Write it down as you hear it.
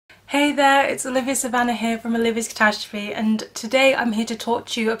Hey there, it's Olivia-Savannah here from Olivia's Catastrophe, and today I'm here to talk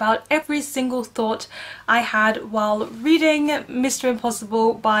to you about every single thought I had while reading Mr.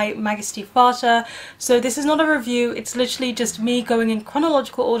 Impossible by Maggie Farter. So this is not a review, it's literally just me going in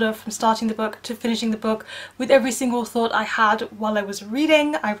chronological order from starting the book to finishing the book with every single thought I had while I was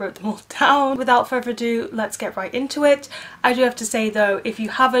reading. I wrote them all down. Without further ado, let's get right into it. I do have to say though, if you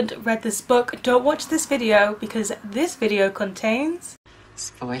haven't read this book, don't watch this video because this video contains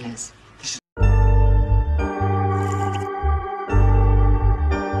spoilers.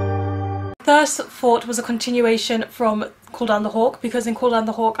 First thought was a continuation from Call Down the Hawk, because in Call Down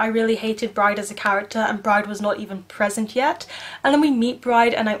the Hawk I really hated Bride as a character and Bride was not even present yet, and then we meet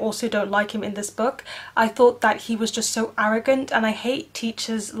Bride and I also don't like him in this book. I thought that he was just so arrogant, and I hate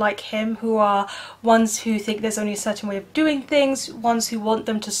teachers like him who are ones who think there's only a certain way of doing things, ones who want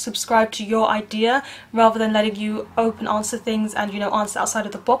them to subscribe to your idea rather than letting you open answer things and, you know, answer outside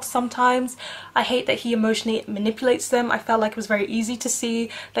of the box sometimes. I hate that he emotionally manipulates them. I felt like it was very easy to see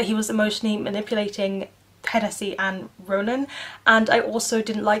that he was emotionally manipulating Hennessy and Ronan, and I also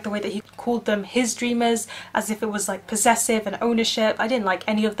didn't like the way that he called them his dreamers, as if it was like possessive and ownership. I didn't like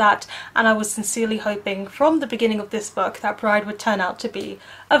any of that, and I was sincerely hoping from the beginning of this book that Bride would turn out to be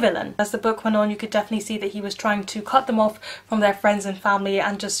a villain. As the book went on, you could definitely see that he was trying to cut them off from their friends and family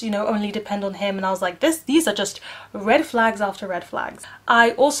and just, you know, only depend on him, and I was like, these are just red flags after red flags.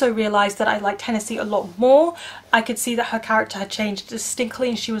 I also realised that I liked Hennessy a lot more. I could see that her character had changed distinctly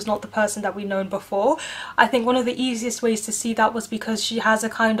and she was not the person that we'd known before. I think one of the easiest ways to see that was because she has a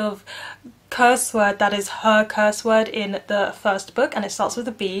kind of curse word that is her curse word in the first book, and it starts with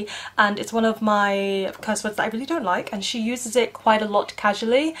a B, and it's one of my curse words that I really don't like, and she uses it quite a lot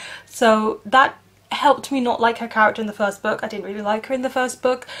casually, so that helped me not like her character in the first book. I didn't really like her in the first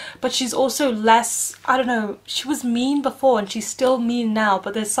book, but she's also less, I don't know, she was mean before and she's still mean now,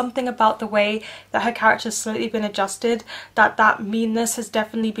 but there's something about the way that her character has slowly been adjusted, that meanness has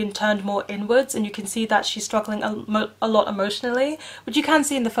definitely been turned more inwards, and you can see that she's struggling a lot emotionally, which you can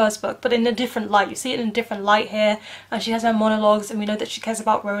see in the first book, but in a different light. You see it in a different light here, and she has her monologues, and we know that she cares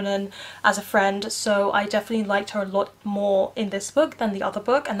about Ronan as a friend, so I definitely liked her a lot more in this book than the other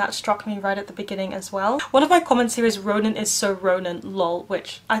book, and that struck me right at the beginning as well. One of my comments here is Ronan is so Ronan, lol,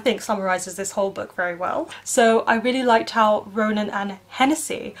 which I think summarizes this whole book very well. So I really liked how Ronan and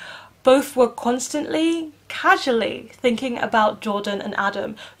Hennessy both were constantly, casually thinking about Jordan and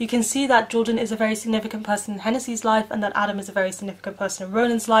Adam. You can see that Jordan is a very significant person in Hennessy's life and that Adam is a very significant person in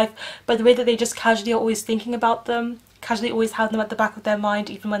Ronan's life, but the way that they just casually are always thinking about them, casually always have them at the back of their mind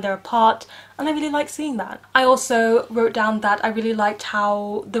even when they're apart, and I really like seeing that. I also wrote down that I really liked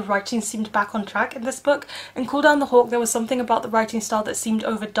how the writing seemed back on track in this book. In Call Down the Hawk there was something about the writing style that seemed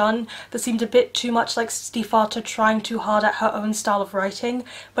overdone, that seemed a bit too much like Steve Farter trying too hard at her own style of writing,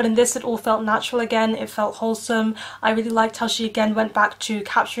 but in this it all felt natural again, it felt wholesome. I really liked how she again went back to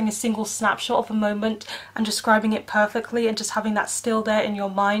capturing a single snapshot of a moment and describing it perfectly and just having that still there in your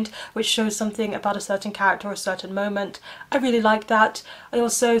mind, which shows something about a certain character or a certain moment. I really liked that. I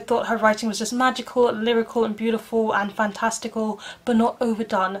also thought her writing was just magical and lyrical and beautiful and fantastical, but not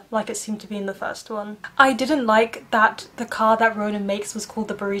overdone like it seemed to be in the first one. I didn't like that the car that Ronan makes was called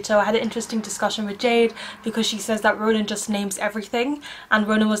the burrito. I had an interesting discussion with Jade because she says that Ronan just names everything, and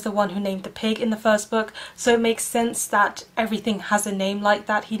Ronan was the one who named the pig in the first book, so it makes sense that everything has a name like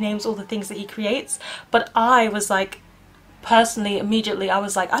that. He names all the things that he creates, but I was like, personally, immediately I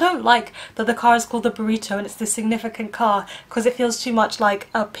was like, I don't like that the car is called the burrito and it's the significant car, because it feels too much like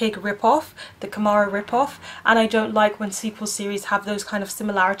a pig ripoff, the Camaro ripoff, and I don't like when sequel series have those kind of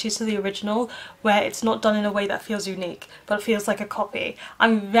similarities to the original where it's not done in a way that feels unique but it feels like a copy.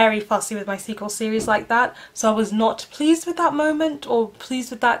 I'm very fussy with my sequel series like that, so I was not pleased with that moment or pleased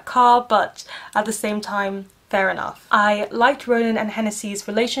with that car, but at the same time, fair enough. I liked Ronan and Hennessy's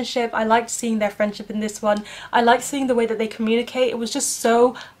relationship. I liked seeing their friendship in this one. I liked seeing the way that they communicate. It was just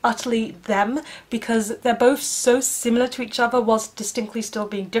so utterly them, because they're both so similar to each other whilst distinctly still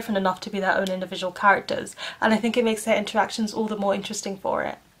being different enough to be their own individual characters, and I think it makes their interactions all the more interesting for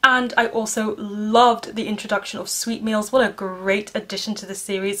it. And I also loved the introduction of sweet meals. What a great addition to the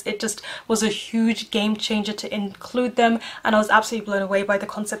series. It just was a huge game changer to include them, and I was absolutely blown away by the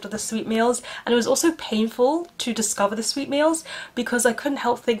concept of the sweet meals. And it was also painful to discover the sweet meals because I couldn't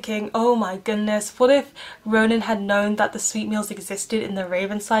help thinking, oh my goodness, what if Ronan had known that the sweet meals existed in the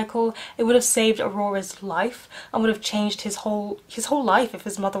Raven cycle? It would have saved Aurora's life and would have changed his whole life if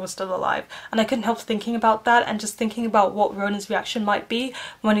his mother was still alive. And I couldn't help thinking about that and just thinking about what Ronan's reaction might be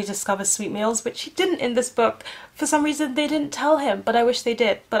when when he discovers sweet meals, which he didn't in this book. For some reason they didn't tell him, but I wish they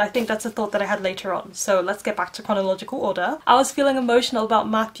did. But I think that's a thought that I had later on. So let's get back to chronological order. I was feeling emotional about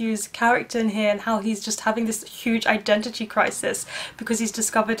Matthew's character in here and how he's just having this huge identity crisis because he's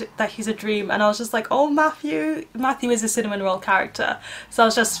discovered that he's a dream, and I was just like, oh, Matthew is a cinnamon roll character. So I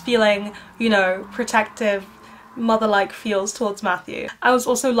was just feeling, you know, protective, mother-like feels towards Matthew. I was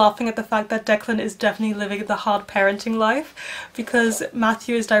also laughing at the fact that Declan is definitely living the hard parenting life, because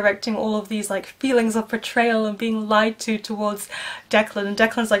Matthew is directing all of these like feelings of betrayal and being lied to towards Declan, and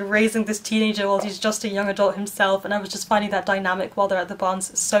Declan's like raising this teenager while he's just a young adult himself, and I was just finding that dynamic while they're at the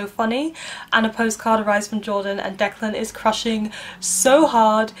barns so funny. And a postcard arrives from Jordan and Declan is crushing so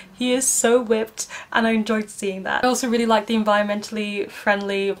hard, he is so whipped, and I enjoyed seeing that. I also really liked the environmentally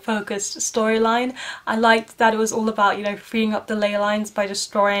friendly focused storyline. I liked that it was all about, you know, freeing up the ley lines by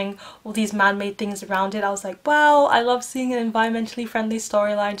destroying all these man-made things around it. I was like, wow, I love seeing an environmentally friendly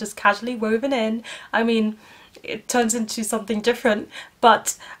storyline just casually woven in. I mean, it turns into something different,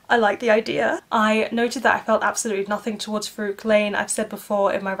 but I like the idea. I noted that I felt absolutely nothing towards Farouk Lane. I've said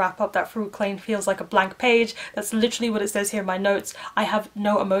before in my wrap-up that Farouk Lane feels like a blank page. That's literally what it says here in my notes. I have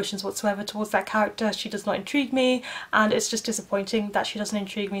no emotions whatsoever towards that character. She does not intrigue me, and it's just disappointing that she doesn't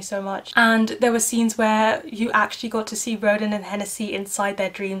intrigue me so much. And there were scenes where you actually got to see Ronan and Hennessy inside their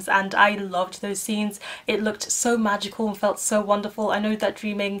dreams, and I loved those scenes. It looked so magical and felt so wonderful. I know that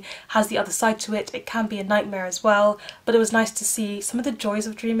dreaming has the other side to it. It can be a nightmare as well, but it was nice to see some of the joys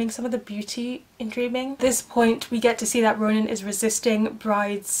of dreaming, some of the beauty in dreaming. At this point we get to see that Ronan is resisting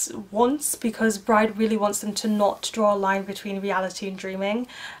Bride's wants, because Bride really wants them to not draw a line between reality and dreaming,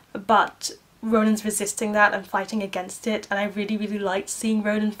 but Ronan's resisting that and fighting against it, and I really liked seeing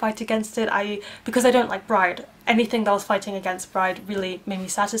Ronan fight against it. Because I don't like Bride, anything that was fighting against Bride really made me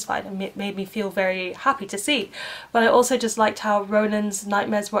satisfied and made me feel very happy to see. But I also just liked how Ronan's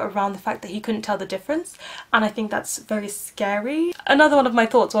nightmares were around the fact that he couldn't tell the difference, and I think that's very scary. Another one of my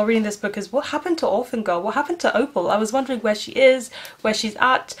thoughts while reading this book is, what happened to Orphan Girl? What happened to Opal? I was wondering where she is, where she's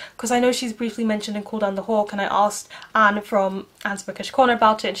at, because I know she's briefly mentioned in Call Down the Hawk, and I asked Anne from Anne's Bookish Corner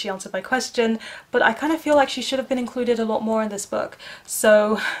about it and she answered my question, but I kind of feel like she should have been included a lot more in this book,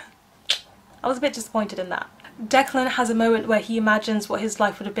 so I was a bit disappointed in that. Declan has a moment where he imagines what his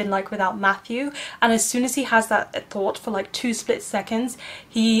life would have been like without Matthew, and as soon as he has that thought for like 2 split seconds,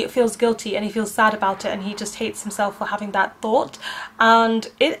 he feels guilty and he feels sad about it, and he just hates himself for having that thought. And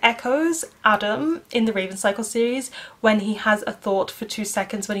it echoes Adam in the Raven Cycle series when he has a thought for 2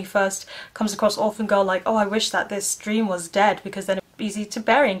 seconds when he first comes across Orphan Girl, like, oh, I wish that this dream was dead because then it's easy to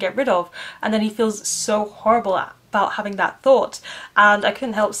bury and get rid of, and then he feels so horrible about having that thought. And I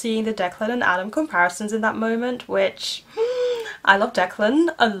couldn't help seeing the Declan and Adam comparisons in that moment, which I love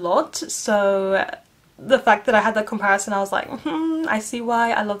Declan a lot, so the fact that I had that comparison, I was like, I see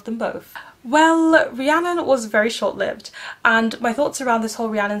why I love them both. Well, Rhiannon was very short-lived, and my thoughts around this whole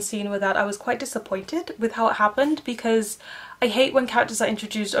Rhiannon scene were that I was quite disappointed with how it happened, because I hate when characters are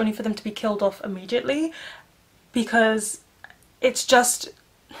introduced only for them to be killed off immediately, because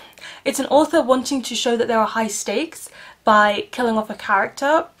it's an author wanting to show that there are high stakes by killing off a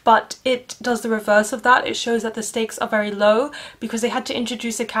character, but it does the reverse of that. It shows that the stakes are very low because they had to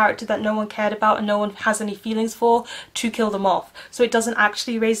introduce a character that no one cared about and no one has any feelings for to kill them off. So it doesn't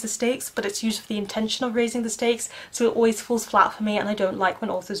actually raise the stakes, but it's used for the intention of raising the stakes, so it always falls flat for me, and I don't like when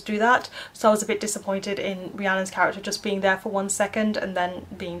authors do that. So I was a bit disappointed in Rhiannon's character just being there for 1 second and then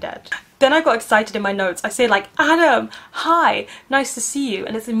being dead. Then I got excited in my notes. I say like, Adam, hi, nice to see you,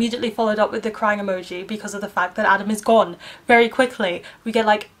 and it's immediately followed up with the crying emoji because of the fact that Adam is gone very quickly. We get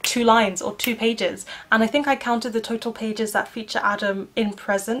like 2 lines or 2 pages, and I think I counted the total pages that feature Adam in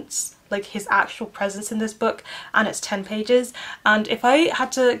presence, like his actual presence in this book, and it's 10 pages. And if I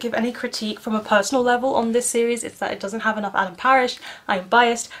had to give any critique from a personal level on this series, it's that it doesn't have enough Adam Parrish. I am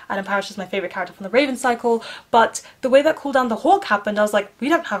biased. Adam Parrish is my favourite character from the Raven Cycle, but the way that Call Down the Hawk happened, I was like, we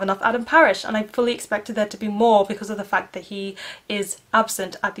don't have enough Adam Parrish, and I fully expected there to be more because of the fact that he is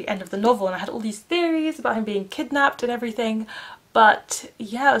absent at the end of the novel, and I had all these theories about him being kidnapped and everything. But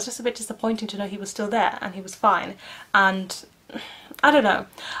yeah, it was just a bit disappointing to know he was still there and he was fine. And I don't know.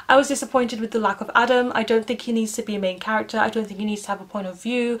 I was disappointed with the lack of Adam. I don't think he needs to be a main character. I don't think he needs to have a point of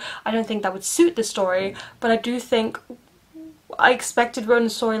view. I don't think that would suit the story. But I do think I expected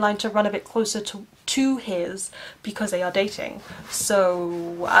Ronan's storyline to run a bit closer to his because they are dating.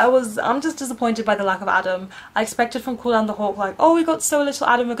 So I'm just disappointed by the lack of Adam. I expected from Call Down the Hawk like, oh, we got so little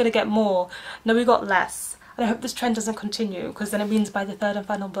Adam, we're gonna get more. No, we got less. And I hope this trend doesn't continue, because then it means by the 3rd and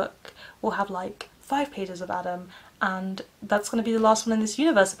final book we'll have like 5 pages of Adam, and that's going to be the last one in this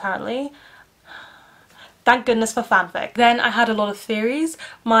universe apparently. Thank goodness for fanfic. Then I had a lot of theories.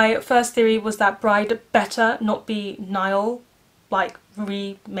 My first theory was that Bride better not be Niall, like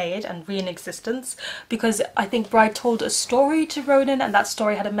remade and in existence, because I think Bride told a story to Ronan and that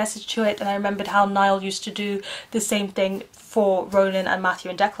story had a message to it, and I remembered how Niall used to do the same thing for Ronan and Matthew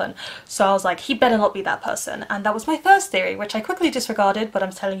and Declan. So I was like, he better not be that person. And that was my first theory, which I quickly disregarded, but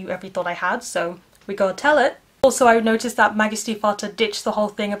I'm telling you every thought I had, so we gotta tell it. Also, I noticed that Maggie Stiefvater ditched the whole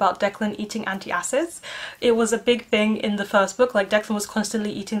thing about Declan eating antacids. It was a big thing in the first book, like Declan was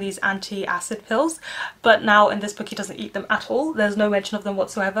constantly eating these anti-acid pills, but now in this book he doesn't eat them at all. There's no mention of them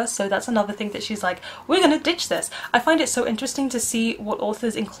whatsoever, so that's another thing that she's like, we're gonna ditch this. I find it so interesting to see what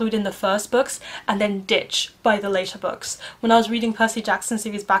authors include in the first books and then ditch by the later books. When I was reading Percy Jackson's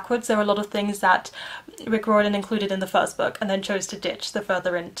series backwards, there were a lot of things that Rick Riordan included in the first book and then chose to ditch the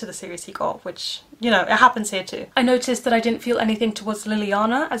further into the series he got, which, you know, it happens here too. I noticed that I didn't feel anything towards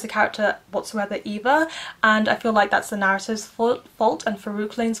Liliana as a character whatsoever either, and I feel like that's the narrative's fault and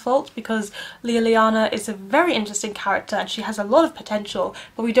Farouk Lane's fault, because Liliana is a very interesting character and she has a lot of potential,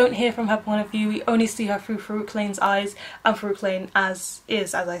 but we don't hear from her point of view. We only see her through Farouk Lane's eyes, and Farouk Lane as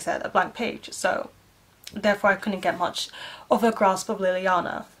I said, a blank page, so therefore I couldn't get much of a grasp of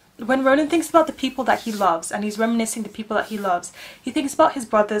Liliana. When Ronan thinks about the people that he loves and he's reminiscing the people that he loves, he thinks about his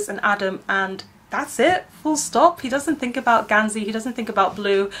brothers and Adam, and that's it, full stop. He doesn't think about Gansey, he doesn't think about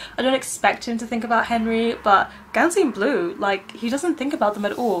Blue. I don't expect him to think about Henry, but Gansey and Blue, like, he doesn't think about them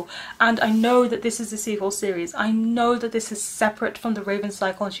at all. And I know that this is a sequel series. I know that this is separate from the Raven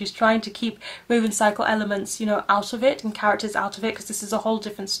Cycle, and she's trying to keep Raven Cycle elements, you know, out of it and characters out of it, because this is a whole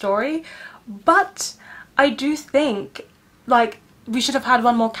different story. But I do think, like, we should have had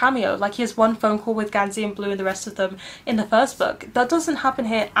one more cameo. Like, he has one phone call with Gansey and Blue and the rest of them in the first book. That doesn't happen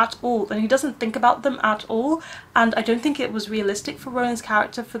here at all, and he doesn't think about them at all, and I don't think it was realistic for Ronan's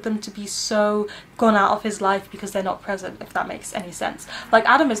character for them to be so gone out of his life because they're not present, if that makes any sense. Like,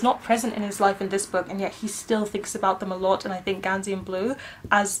 Adam is not present in his life in this book, and yet he still thinks about them a lot, and I think Gansey and Blue,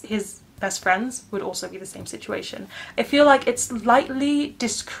 as his best friends, would also be the same situation. I feel like it slightly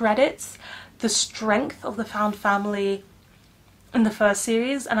discredits the strength of the found family in the first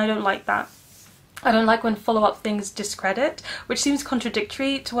series, and I don't like that. I don't like when follow-up things discredit, which seems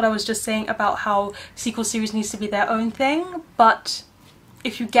contradictory to what I was just saying about how sequel series needs to be their own thing, but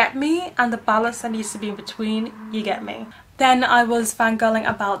if you get me, and the balance that needs to be in between, you get me. Then I was fangirling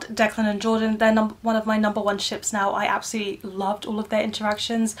about Declan and Jordan. They're one of my #1 ships now. I absolutely loved all of their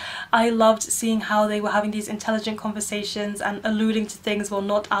interactions. I loved seeing how they were having these intelligent conversations and alluding to things while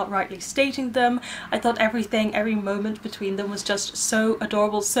not outrightly stating them. I thought everything, every moment between them was just so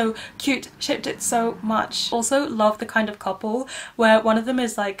adorable, so cute. Shipped it so much. Also love the kind of couple where one of them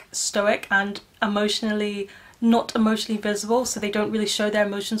is like stoic and not emotionally visible, so they don't really show their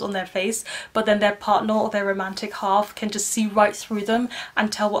emotions on their face, but then their partner or their romantic half can just see right through them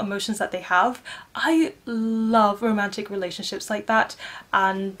and tell what emotions that they have. I love romantic relationships like that,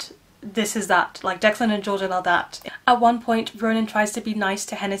 and this is that. Like, Declan and Jordan are that. At one point, Ronan tries to be nice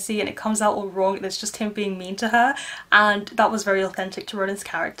to Hennessy and it comes out all wrong and it's just him being mean to her, and that was very authentic to Ronan's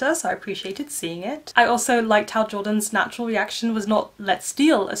character, so I appreciated seeing it. I also liked how Jordan's natural reaction was not, let's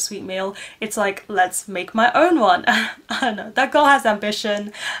steal a sweet meal, it's like, let's make my own one. I don't know, that girl has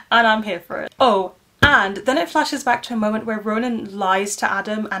ambition and I'm here for it. Oh, and then it flashes back to a moment where Ronan lies to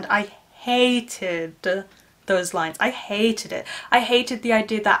Adam, and I hated those lines. I hated it. I hated the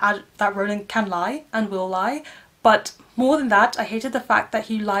idea that Ronan can lie and will lie, but more than that, I hated the fact that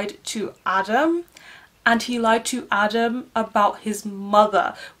he lied to Adam, and he lied to Adam about his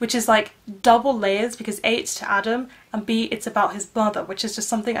mother, which is like double layers, because A, it's to Adam, and B, it's about his mother, which is just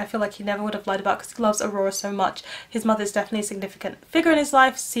something I feel like he never would have lied about because he loves Aurora so much. His mother is definitely a significant figure in his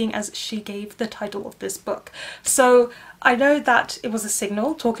life, seeing as she gave the title of this book. So I know that it was a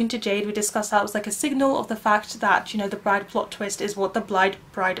signal. Talking to Jade, we discussed that it was like a signal of the fact that, you know, the bride plot twist is what the bride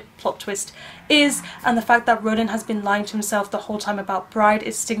plot twist is, and the fact that Ronan has been lying to himself the whole time about Bride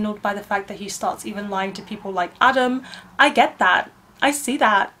is signalled by the fact that he starts even lying to people like Adam. I get that. I see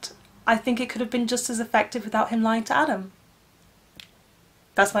that. I think it could have been just as effective without him lying to Adam.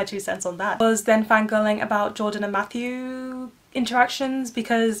 That's my 2 cents on that. I was then fangirling about Jordan and Matthew interactions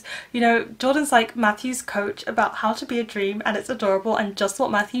because, you know, Jordan's like Matthew's coach about how to be a dream, and it's adorable and just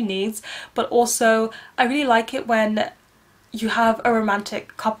what Matthew needs. But also I really like it when you have a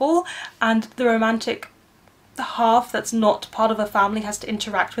romantic couple and the romantic half that's not part of a family has to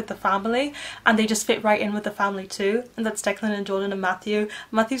interact with the family, and they just fit right in with the family too, and that's Declan and Jordan and Matthew.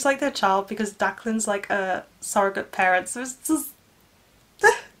 Matthew's like their child because Declan's like a surrogate parent, so it's just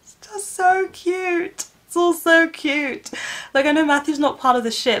so cute. It's all so cute. Like, I know Matthew's not part of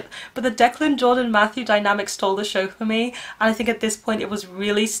the ship, but the Declan, Jordan, Matthew dynamic stole the show for me, and I think at this point it was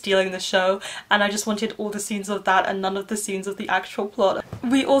really stealing the show, and I just wanted all the scenes of that and none of the scenes of the actual plot.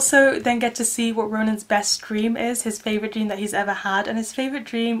 We also then get to see what Ronan's best dream is, his favourite dream that he's ever had, and his favourite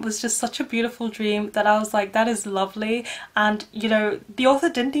dream was just such a beautiful dream that I was like, that is lovely. And you know, the author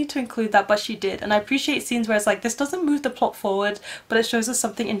didn't need to include that, but she did, and I appreciate scenes where it's like, this doesn't move the plot forward, but it shows us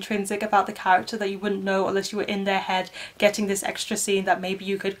something intrinsic about the character that you wouldn't know unless you were in their head getting this extra scene that maybe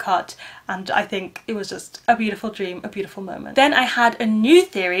you could cut. And I think it was just a beautiful dream, a beautiful moment. Then I had a new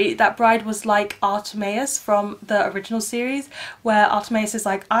theory that Bride was like Artemis from the original series, where Artemis is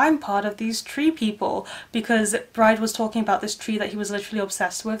like, I'm part of these tree people, because Bride was talking about this tree that he was literally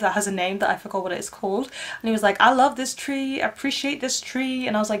obsessed with that has a name that I forgot what it is called, and he was like, I love this tree, appreciate this tree,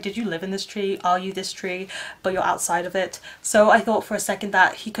 and I was like, did you live in this tree? Are you this tree? But you're outside of it. So I thought for a second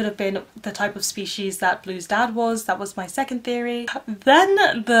that he could have been the type of species that Blue's dad was. That was my second theory. Then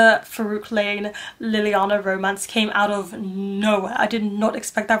the Farouk Lane Liliana romance came out of nowhere. I did not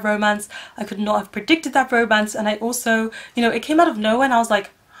expect that romance. I could not have predicted that romance, and I also, you know, it came out of nowhere and I was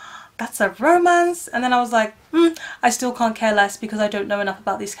like, that's a romance, and then I was like, I still can't care less because I don't know enough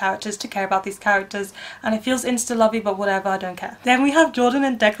about these characters to care about these characters, and it feels insta-lovey, but whatever, I don't care. Then we have Jordan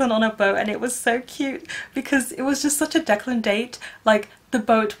and Declan on a boat, and it was so cute because it was just such a Declan date. Like, the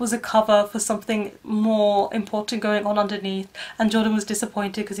boat was a cover for something more important going on underneath, and Jordan was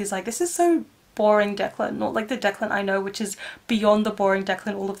disappointed because he's like, this is so boring Declan, not like the Declan I know, which is beyond the boring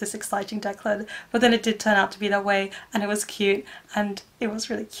Declan, all of this exciting Declan. But then it did turn out to be that way, and it was cute, and it was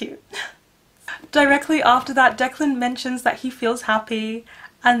really cute. Directly after that, Declan mentions that he feels happy,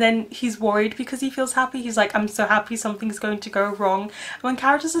 and then he's worried because he feels happy. He's like, I'm so happy something's going to go wrong. And when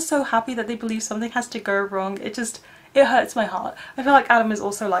characters are so happy that they believe something has to go wrong, it hurts my heart. I feel like Adam is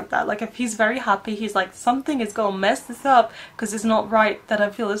also like that. Like, if he's very happy, he's like, something is gonna mess this up because it's not right that I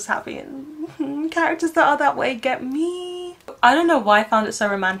feel this happy. And characters that are that way get me. I don't know why I found it so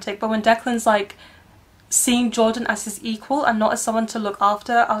romantic, but when Declan's like seeing Jordan as his equal and not as someone to look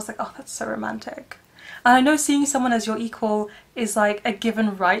after, I was like, oh, that's so romantic. And I know seeing someone as your equal is like a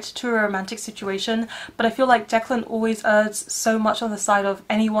given right to a romantic situation, but I feel like Declan always errs so much on the side of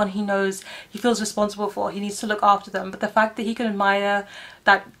anyone he knows he feels responsible for, he needs to look after them. But the fact that he can admire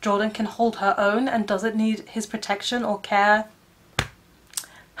that Jordan can hold her own and doesn't need his protection or care.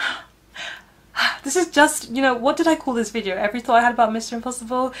 This is just, you know, what did I call this video? Every thought I had about Mr.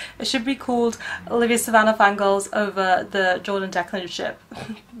 Impossible? It should be called Olivia-Savannah fangirls over the Jordan-Declan ship.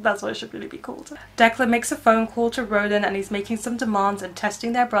 That's what it should really be called. Declan makes a phone call to Ronan and he's making some demands and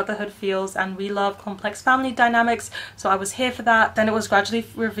testing their brotherhood feels, and we love complex family dynamics, so I was here for that. Then it was gradually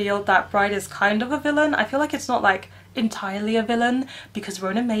revealed that Bride is kind of a villain. I feel like it's not like entirely a villain because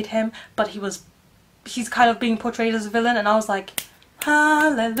Ronan made him, but he's kind of being portrayed as a villain, and I was like,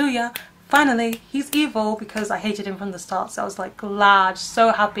 hallelujah. Finally, he's evil, because I hated him from the start, so I was like glad,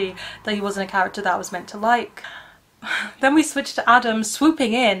 so happy that he wasn't a character that I was meant to like. Then we switched to Adam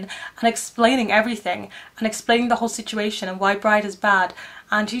swooping in and explaining everything, and explaining the whole situation and why Bride is bad.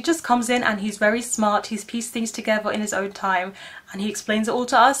 And he just comes in and he's very smart, he's pieced things together in his own time, and he explains it all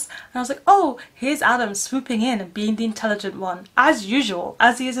to us. And I was like, oh, here's Adam swooping in and being the intelligent one, as usual,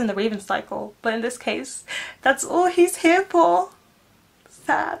 as he is in the Raven cycle. But in this case, that's all he's here for.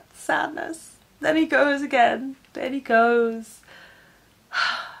 Sadness. Then he goes again. Then he goes.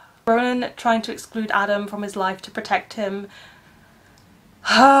 Ronan trying to exclude Adam from his life to protect him.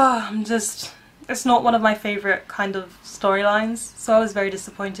 It's not one of my favourite kind of storylines, so I was very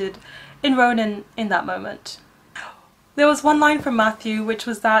disappointed in Ronan in that moment. There was one line from Matthew, which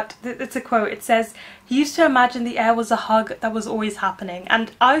was that, it's a quote, it says, he used to imagine the air was a hug that was always happening. And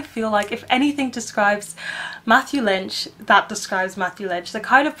I feel like if anything describes Matthew Lynch, that describes Matthew Lynch, the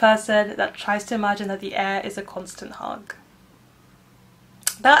kind of person that tries to imagine that the air is a constant hug.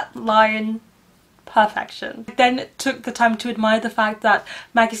 That line, perfection. I then took the time to admire the fact that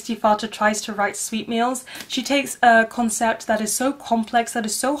Maggie Stiefvater tries to write sweet meals. She takes a concept that is so complex, that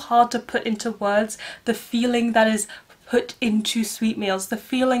is so hard to put into words, the feeling that is put into sweet meals, the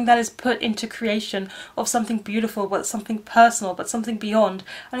feeling that is put into creation of something beautiful, but something personal, but something beyond.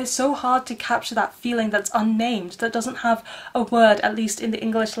 And it's so hard to capture that feeling that's unnamed, that doesn't have a word, at least in the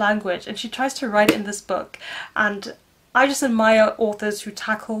English language. And she tries to write it in this book. And I just admire authors who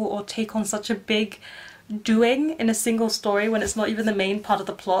tackle or take on such a big doing in a single story when it's not even the main part of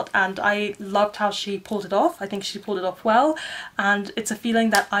the plot, and I loved how she pulled it off. I think she pulled it off well, and it's a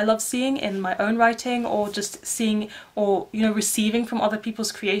feeling that I love seeing in my own writing, or just seeing or, you know, receiving from other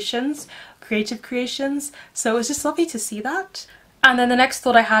people's creations, creative creations. So it was just lovely to see that. And then the next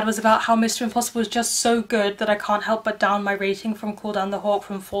thought I had was about how Mr. Impossible is just so good that I can't help but down my rating from Call Down the Hawk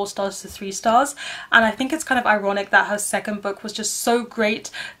from 4 stars to 3 stars. And I think it's kind of ironic that her second book was just so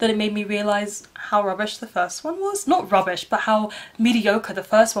great that it made me realise how rubbish the first one was. Not rubbish, but how mediocre the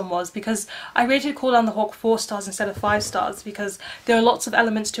first one was, because I rated Call Down the Hawk 4 stars instead of 5 stars because there are lots of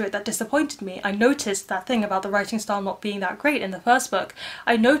elements to it that disappointed me. I noticed that thing about the writing style not being that great in the first book.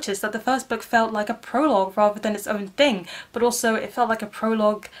 I noticed that the first book felt like a prologue rather than its own thing, but also it felt like a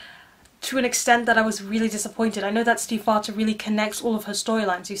prologue to an extent that I was really disappointed. I know that Steve Farter really connects all of her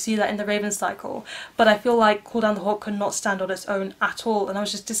storylines, you see that in the Raven cycle, but I feel like Call Down the Hawk could not stand on its own at all, and I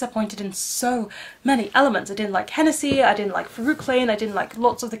was just disappointed in so many elements. I didn't like Hennessy, I didn't like Farouk Lane, I didn't like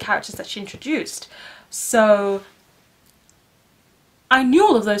lots of the characters that she introduced. So I knew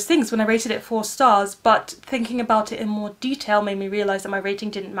all of those things when I rated it 4 stars, but thinking about it in more detail made me realise that my rating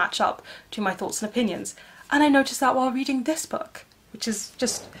didn't match up to my thoughts and opinions. And I noticed that while reading this book, which is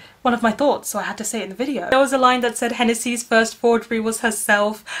just one of my thoughts, so I had to say it in the video. There was a line that said Hennessy's first forgery was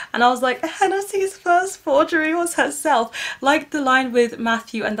herself, and I was like, Hennessy's first forgery was herself. Like the line with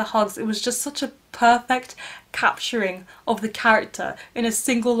Matthew and the hugs, it was just such a perfect capturing of the character in a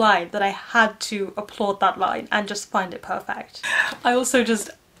single line that I had to applaud that line and just find it perfect. I also just,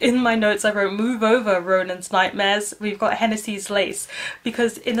 in my notes I wrote, move over Ronan's nightmares. We've got Hennessy's lace,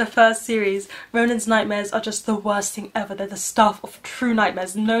 because in the first series Ronan's nightmares are just the worst thing ever. They're the stuff of true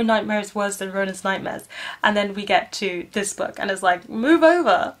nightmares. No nightmare is worse than Ronan's nightmares. And then we get to this book and it's like, move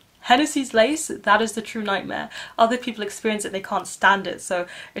over. Hennessy's lace, that is the true nightmare. Other people experience it, they can't stand it, so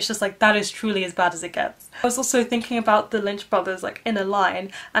it's just like, that is truly as bad as it gets. I was also thinking about the Lynch brothers like in a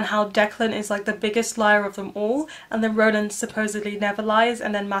line, and how Declan is like the biggest liar of them all, and then Ronan supposedly never lies,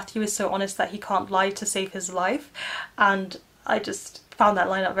 and then Matthew is so honest that he can't lie to save his life. And I just found that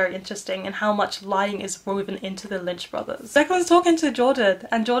line up very interesting, and how much lying is woven into the Lynch brothers. Declan's talking to Jordan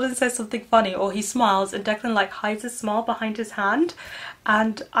and Jordan says something funny, or he smiles, and Declan like hides his smile behind his hand,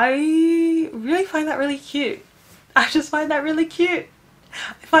 and I really find that really cute. I just find that really cute.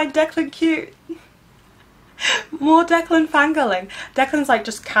 I find Declan cute. More Declan fangirling. Declan's like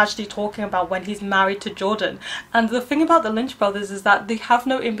just casually talking about when he's married to Jordan, and the thing about the Lynch brothers is that they have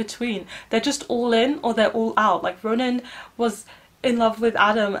no in-between. They're just all in or they're all out. Like Ronan was in love with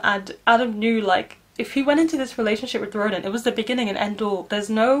Adam, and Adam knew like if he went into this relationship with Ronan, it was the beginning and end all. There's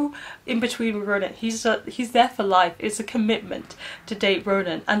no in between with Ronan. He's there for life. It's a commitment to date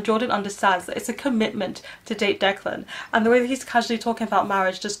Ronan, and Jordan understands that it's a commitment to date Declan. And the way that he's casually talking about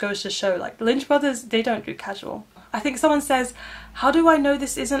marriage just goes to show like the Lynch brothers, they don't do casual. I think someone says, how do I know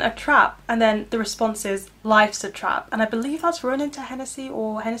this isn't a trap? And then the response is, life's a trap. And I believe that's Ronan to Hennessy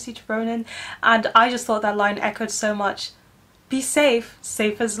or Hennessy to Ronan. And I just thought that line echoed so much. Be safe,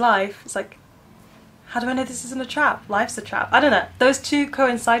 safe as life. It's like, how do I know this isn't a trap? Life's a trap. I don't know. Those two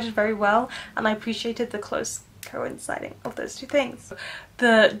coincided very well, and I appreciated the close coinciding of those two things.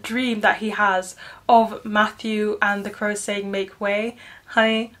 The dream that he has of Matthew and the crow saying make way,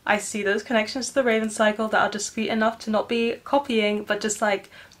 honey, I see those connections to the Raven cycle that are discreet enough to not be copying, but just like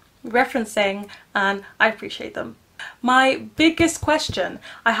referencing, and I appreciate them. My biggest question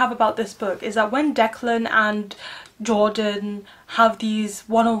I have about this book is that when Declan and Jordan have these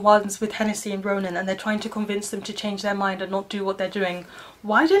one-on-ones with Hennessy and Ronan and they're trying to convince them to change their mind and not do what they're doing,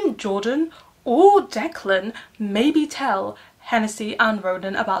 why didn't Jordan or Declan maybe tell Hennessy and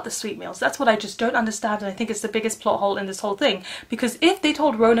Ronan about the sweet meals? That's what I just don't understand, and I think it's the biggest plot hole in this whole thing, because if they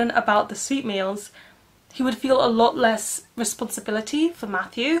told Ronan about the sweet meals, he would feel a lot less responsibility for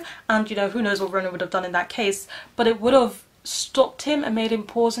Matthew, and you know, who knows what Ronan would have done in that case, but it would have stopped him and made him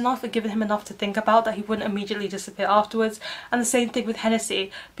pause enough and given him enough to think about that he wouldn't immediately disappear afterwards. And the same thing with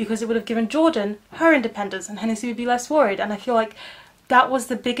Hennessy, because it would have given Jordan her independence and Hennessy would be less worried. And I feel like that was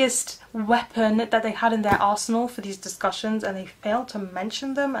the biggest weapon that they had in their arsenal for these discussions, and they failed to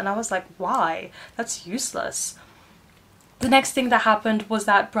mention them, and I was like, why? That's useless. The next thing that happened was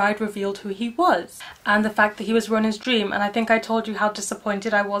that Bride revealed who he was, and the fact that he was Ronan's dream, and I think I told you how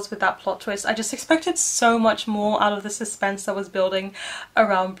disappointed I was with that plot twist. I just expected so much more out of the suspense that was building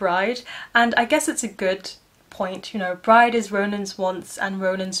around Bride, and I guess it's a good point, you know, Bride is Ronan's wants and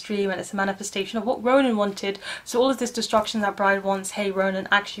Ronan's dream, and it's a manifestation of what Ronan wanted, so all of this destruction that Bride wants, hey, Ronan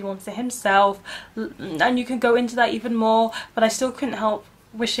actually wants it himself, and you can go into that even more, but I still couldn't help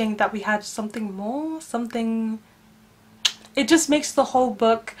wishing that we had something more, something. It just makes the whole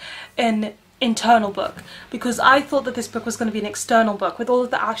book an internal book, because I thought that this book was going to be an external book. With all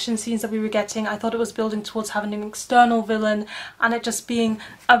of the action scenes that we were getting, I thought it was building towards having an external villain, and it just being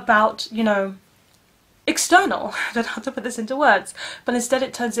about, you know, external. I don't know how to put this into words, but instead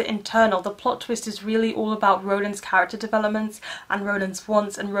it turns it internal. The plot twist is really all about Ronan's character developments and Ronan's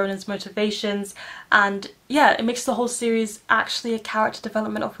wants and Ronan's motivations, and yeah, it makes the whole series actually a character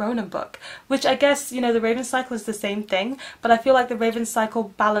development of Ronan book, which I guess, you know, the Raven Cycle is the same thing, but I feel like the Raven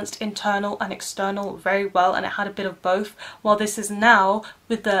Cycle balanced internal and external very well, and it had a bit of both, while this is now,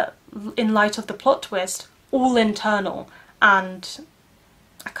 with the, in light of the plot twist, all internal, and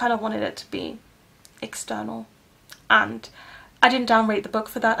I kind of wanted it to be external, and I didn't downrate the book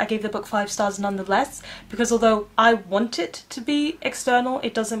for that. I gave the book 5 stars nonetheless, because although I want it to be external,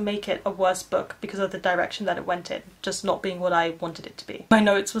 it doesn't make it a worse book because of the direction that it went in, just not being what I wanted it to be. My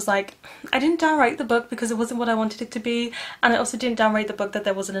notes was like, I didn't downrate the book because it wasn't what I wanted it to be, and I also didn't downrate the book that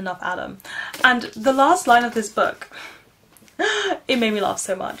there wasn't enough Adam. And the last line of this book, it made me laugh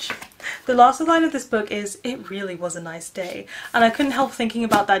so much. The last line of this book is, "It really was a nice day," and I couldn't help thinking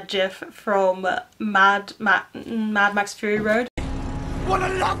about that gif from Mad Max Fury Road. What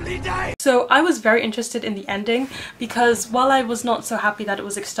a lovely day! So I was very interested in the ending, because while I was not so happy that it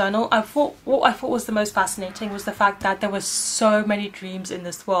was external, what I thought was the most fascinating was the fact that there were so many dreams in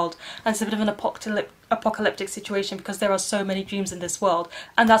this world, and it's a bit of an apocalyptic situation because there are so many dreams in this world,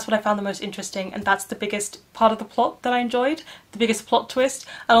 and that's what I found the most interesting, and that's the biggest part of the plot that I enjoyed, the biggest plot twist,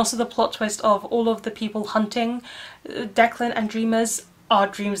 and also the plot twist of all of the people hunting Declan and Dreamers are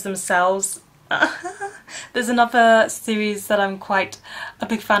dreams themselves. There's another series that I'm quite a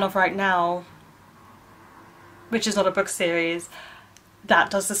big fan of right now, which is not a book series, that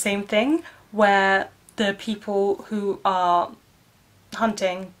does the same thing, where the people who are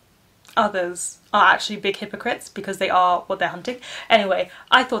hunting others are actually big hypocrites because they are what they're hunting. Anyway,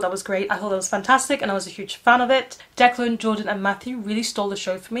 I thought that was great. I thought that was fantastic, and I was a huge fan of it. Declan, Jordan and Matthew really stole the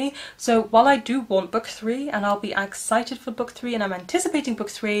show for me. So while I do want book 3, and I'll be excited for book 3 and I'm anticipating book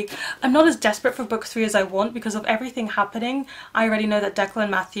 3, I'm not as desperate for book 3 as I want because of everything happening. I already know that Declan,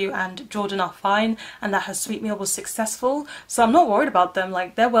 Matthew and Jordan are fine and that her sweet meal was successful, so I'm not worried about them.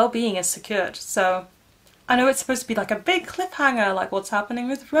 Like, their well-being is secured. So I know it's supposed to be like a big cliffhanger, like what's happening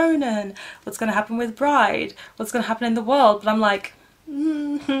with Ronan, what's going to happen with Bride, what's going to happen in the world, but I'm like,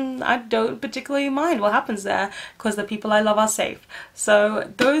 I don't particularly mind what happens there because the people I love are safe. So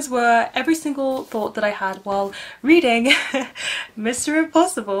those were every single thought that I had while reading Mr.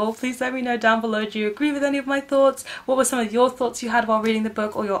 Impossible. Please let me know down below, do you agree with any of my thoughts? What were some of your thoughts you had while reading the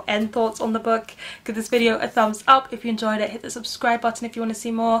book, or your end thoughts on the book? Give this video a thumbs up if you enjoyed it, hit the subscribe button if you want to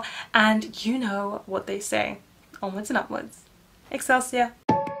see more, and you know what they say, onwards and upwards. Excelsior!